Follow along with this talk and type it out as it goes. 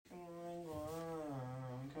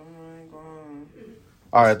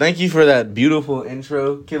All right, thank you for that beautiful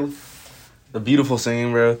intro, Caleb. The beautiful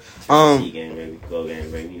singing, bro. Game, baby. Go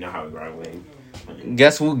game, baby. You know how we ride with.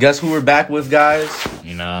 Guess who we're back with, guys?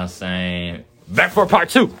 You know what I'm saying? Back for part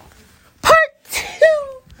 2. Part 2.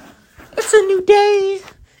 It's a new day.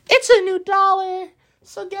 It's a new dollar.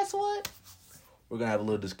 So guess what? We're gonna have a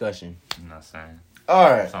little discussion. You know what I'm saying?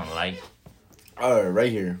 All right. Something light. All right,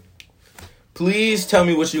 right here. Please tell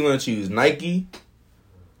me what you're gonna choose, Nike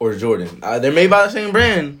or Jordan. They're made by the same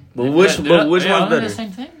brand, but which one's better? The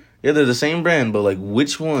same thing? Yeah, they're the same brand, but like,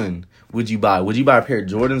 which one would you buy? Would you buy a pair of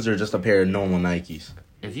Jordans or just a pair of normal Nikes?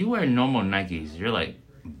 If you wear normal Nikes, you're like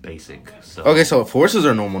basic. So. Okay, so Forces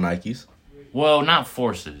are normal Nikes. Well, not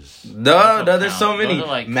Forces. Duh, there's so many. Those are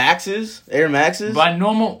like Maxes, Air Maxes. By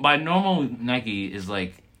normal Nike is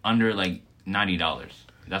like under like $90.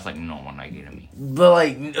 That's like normal Nike to me. What's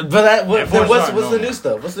the new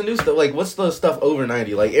stuff? What's the new stuff? Like, what's the stuff over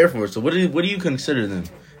 90? Like Air Force. So what do you consider them?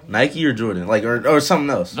 Nike or Jordan? Like, or something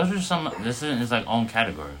else? Those are some. This is like own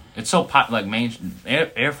category. It's so like main.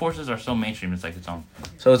 Air Forces are so mainstream. It's like its own.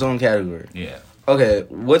 So its own category. Yeah. Okay,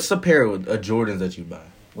 what's the pair of Jordans that you buy?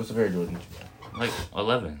 What's the pair of Jordans you buy? Like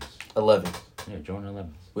 11s. 11. Yeah, Jordan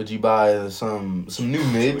 11s. Would you buy some new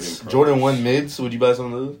mids? Jordan 1 mids? Would you buy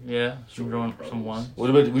some of those? Yeah, some ones. What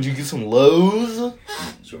about? Would you get some lows?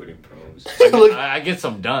 Jordan Pros. I get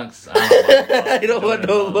some dunks. I don't want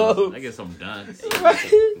no lows. I get some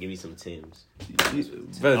dunks. Give me some Tims.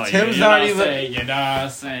 But Tims aren't even. You know what I'm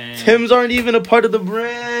saying? Tims aren't even a part of the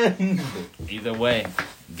brand. Either way,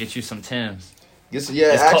 get you some Tims.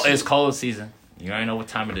 Yeah, it's cold season. You already know what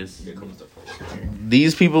time it is.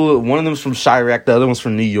 These people, one of them's from Chirac, the other one's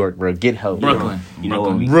from New York, bro. Get help. Brooklyn. You know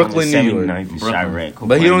what? Brooklyn, New York. Chirac.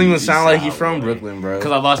 But he don't even sound like he's from Brooklyn, bro.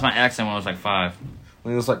 Because I lost my accent when I was like 5.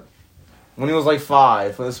 When he was like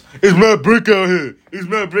 5. It's Matt Brick out here. It's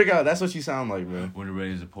Matt Brick out. That's what you sound like, bro. When the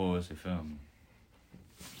Rays are poor, they feel me.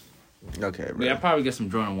 Okay, bro. Yeah, I'd probably get some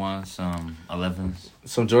Jordan 1s, some 11s.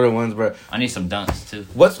 Some Jordan 1s, bro. I need some dunks, too.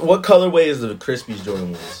 What colorway is the Crispies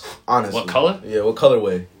Jordan 1s? Honestly. What color? Yeah, what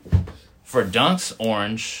colorway? For dunks,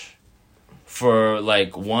 orange. For,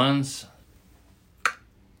 like, ones,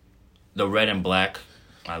 the red and black.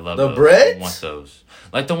 I love the those. breads? I want those.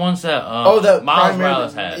 Like the ones that that Miles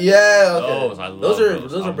Morales had. Yeah, okay. Those, I love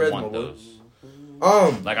those. Those are breads, I want my boy. those.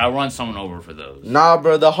 Like I run someone over for those. Nah,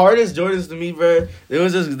 bro. The hardest Jordans to me, bro. There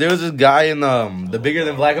was this guy in the bigger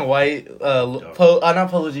than black and white. Not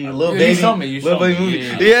Polo G. Lil Baby. You showed me.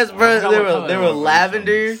 Yeah. Yes, bro. They were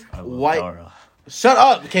lavender, white. Shut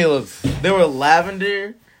up, Caleb. They were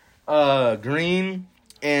lavender, green,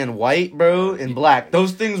 and white, bro, and black.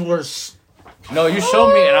 Those things were. No, you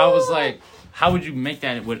showed me, and I was like, "How would you make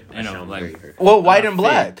that with like?" White and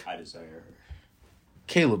black. I desire her.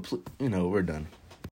 Caleb, we're done.